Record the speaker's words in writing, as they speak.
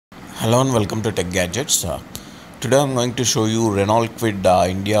Hello and welcome to Tech Gadgets. Today I'm going to show you Renault Kwid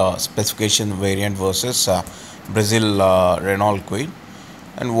India specification variant versus Brazil Renault Kwid,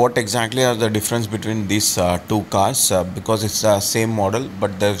 and what exactly are the difference between these two cars, because it's the same model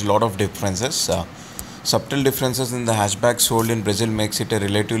but there's a lot of differences. Subtle differences in the hatchback sold in Brazil makes it a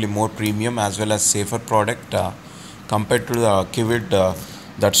relatively more premium as well as safer product compared to the Kwid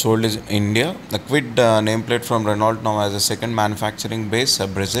that sold in India. The Kwid nameplate from Renault now has a second manufacturing base,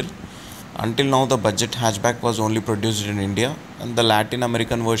 Brazil. Until now, the budget hatchback was only produced in India, and the Latin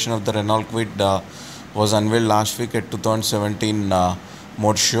American version of the Renault Kwid was unveiled last week at 2017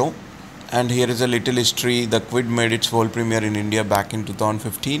 Motor Show. And here is a little history. The Kwid made its world premiere in India back in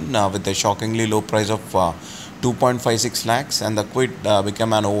 2015 with a shockingly low price of 2.56 lakhs, and the Kwid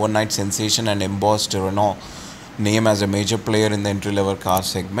became an overnight sensation and embossed Renault name as a major player in the entry-level car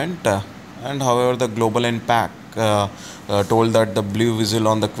segment. And however, the global impact told that the blue whistle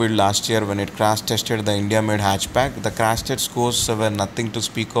on the Kwid last year when it crash tested the India-made hatchback. The crash test scores were nothing to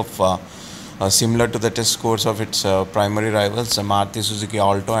speak of, similar to the test scores of its primary rivals, Maruti Suzuki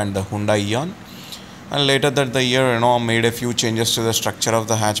Alto and the Hyundai Eon. And later that the year, Renault made a few changes to the structure of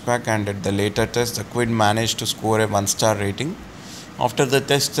the hatchback, and at the later test, the Kwid managed to score a 1-star rating. After the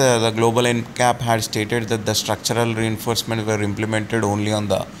test, the global NCAP had stated that the structural reinforcements were implemented only on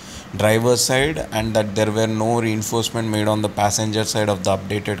the driver's side and that there were no reinforcement made on the passenger side of the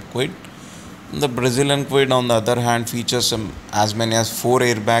updated Kwid. The Brazilian Kwid, on the other hand, features as many as 4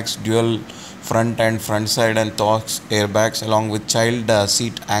 airbags, dual front and front side and Torx airbags, along with child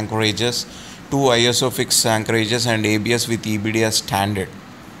seat anchorages, 2 ISO fixed anchorages, and ABS with EBD as standard.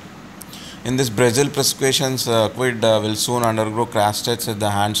 In this Brazil specifications, Kwid will soon undergo crash tests at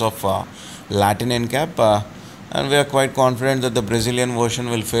the hands of Latin NCAP, and we are quite confident that the Brazilian version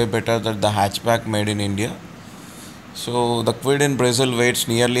will fare better than the hatchback made in India. So the Kwid in Brazil weighs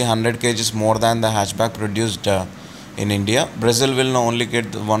nearly 100 kgs more than the hatchback produced in India. Brazil will now only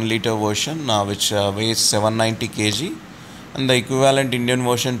get the 1 liter version which weighs 790 kg, and the equivalent Indian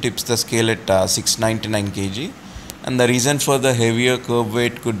version tips the scale at 699 kg. And the reason for the heavier curb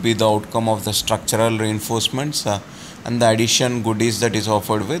weight could be the outcome of the structural reinforcements and the addition goodies that is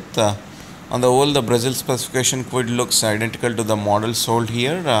offered with. On the whole, the Brazil specification Kwid looks identical to the model sold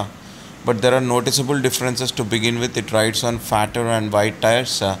here, but there are noticeable differences. To begin with, it rides on fatter and wide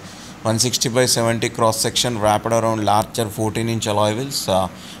tires, 160 by 70 cross section wrapped around larger 14-inch alloy wheels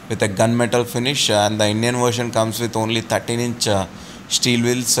with a gunmetal finish, and the Indian version comes with only 13-inch steel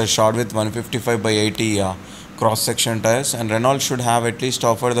wheels shod with 155 by 80 cross-section tires, and Renault should have at least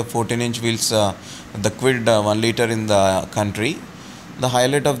offered the 14-inch wheels the Kwid 1 liter in the country. The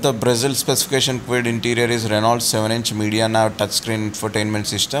highlight of the Brazil specification Kwid interior is Renault's 7-inch media nav touchscreen infotainment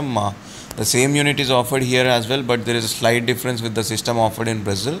system. The same unit is offered here as well, but there is a slight difference with the system offered in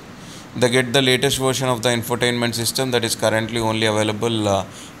Brazil. They get the latest version of the infotainment system that is currently only available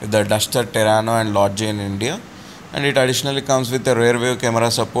with the Duster, Terrano and Lodge in India, and it additionally comes with a rear view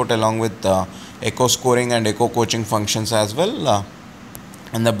camera support along with echo scoring and echo coaching functions as well.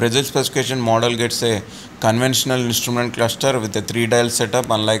 And the Brazil specification model gets a conventional instrument cluster with a 3-dial setup,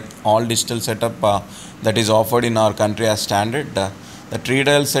 unlike all digital setup that is offered in our country as standard. The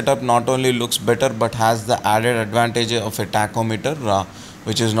 3-dial setup not only looks better but has the added advantage of a tachometer,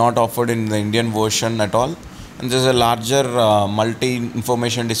 which is not offered in the Indian version at all. And there is a larger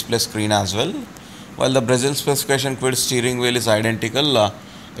multi-information display screen as well. While the Brazil specification Kwid steering wheel is identical,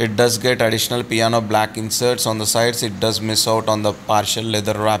 it does get additional piano black inserts on the sides. It does miss out on the partial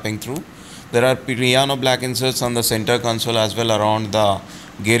leather wrapping through. There are piano black inserts on the center console as well around the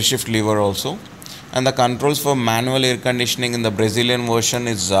gear shift lever also. And the controls for manual air conditioning in the Brazilian version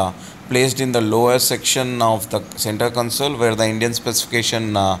is placed in the lower section of the center console, where the Indian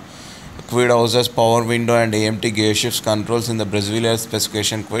specification Kwid houses power window and AMT gear shifts controls in the Brazilian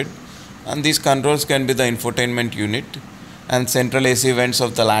specification Kwid. And these controls can be the infotainment unit. And central AC vents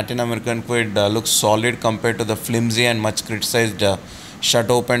of the Latin American Kwid looks solid compared to the flimsy and much criticized shut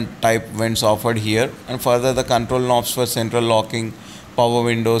open type vents offered here. And further, the control knobs for central locking, power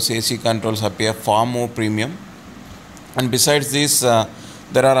windows, AC controls appear far more premium. And besides this, there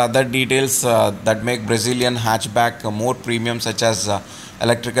are other details that make Brazilian hatchback more premium, such as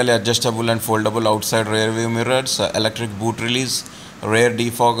electrically adjustable and foldable outside rear view mirrors, electric boot release, rear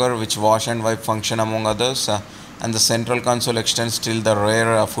defogger which wash and wipe function among others, and the central console extends till the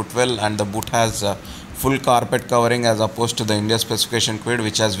rear footwell, and the boot has full carpet covering as opposed to the India specification Kwid,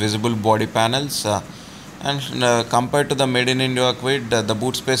 which has visible body panels. Compared to the made in India Kwid, the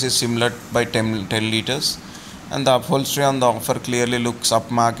boot space is similar by 10 liters, and the upholstery on the offer clearly looks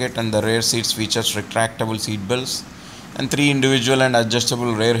upmarket, and the rear seats features retractable seat belts. and 3 individual and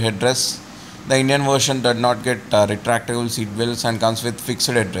adjustable rear headrests. The Indian version does not get retractable seat belts and comes with fixed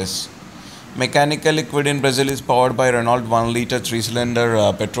headrests. Mechanically, Kwid in Brazil is powered by Renault 1-liter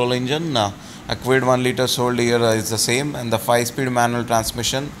 3-cylinder petrol engine. A Kwid 1-liter sold here is the same, and the 5-speed manual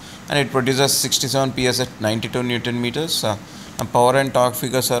transmission, and it produces 67 PS at 92 Newton meters. And power and torque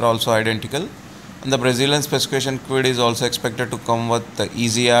figures are also identical. And the Brazilian specification Kwid is also expected to come with the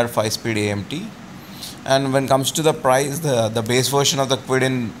EasyR 5-speed AMT. And when it comes to the price, the base version of the Kwid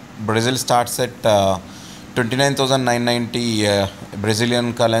in Brazil starts at 29,990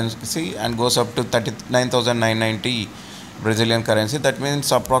 Brazilian currency and goes up to 39,990 Brazilian currency. That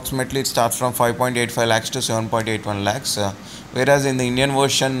means approximately it starts from 5.85 lakhs to 7.81 lakhs, whereas in the Indian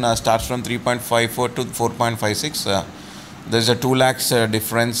version starts from 3.54 to 4.56. There's a 2 lakhs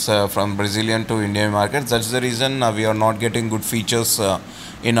difference from Brazilian to Indian market. That's the reason we are not getting good features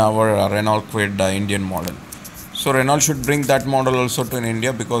in our Renault Kwid Indian model. So Renault should bring that model also to in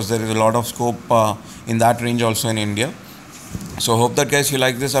India, because there is a lot of scope in that range also in India. So hope that guys you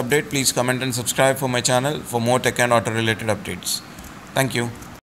like this update. Please comment and subscribe for my channel for more tech and auto related updates. Thank you.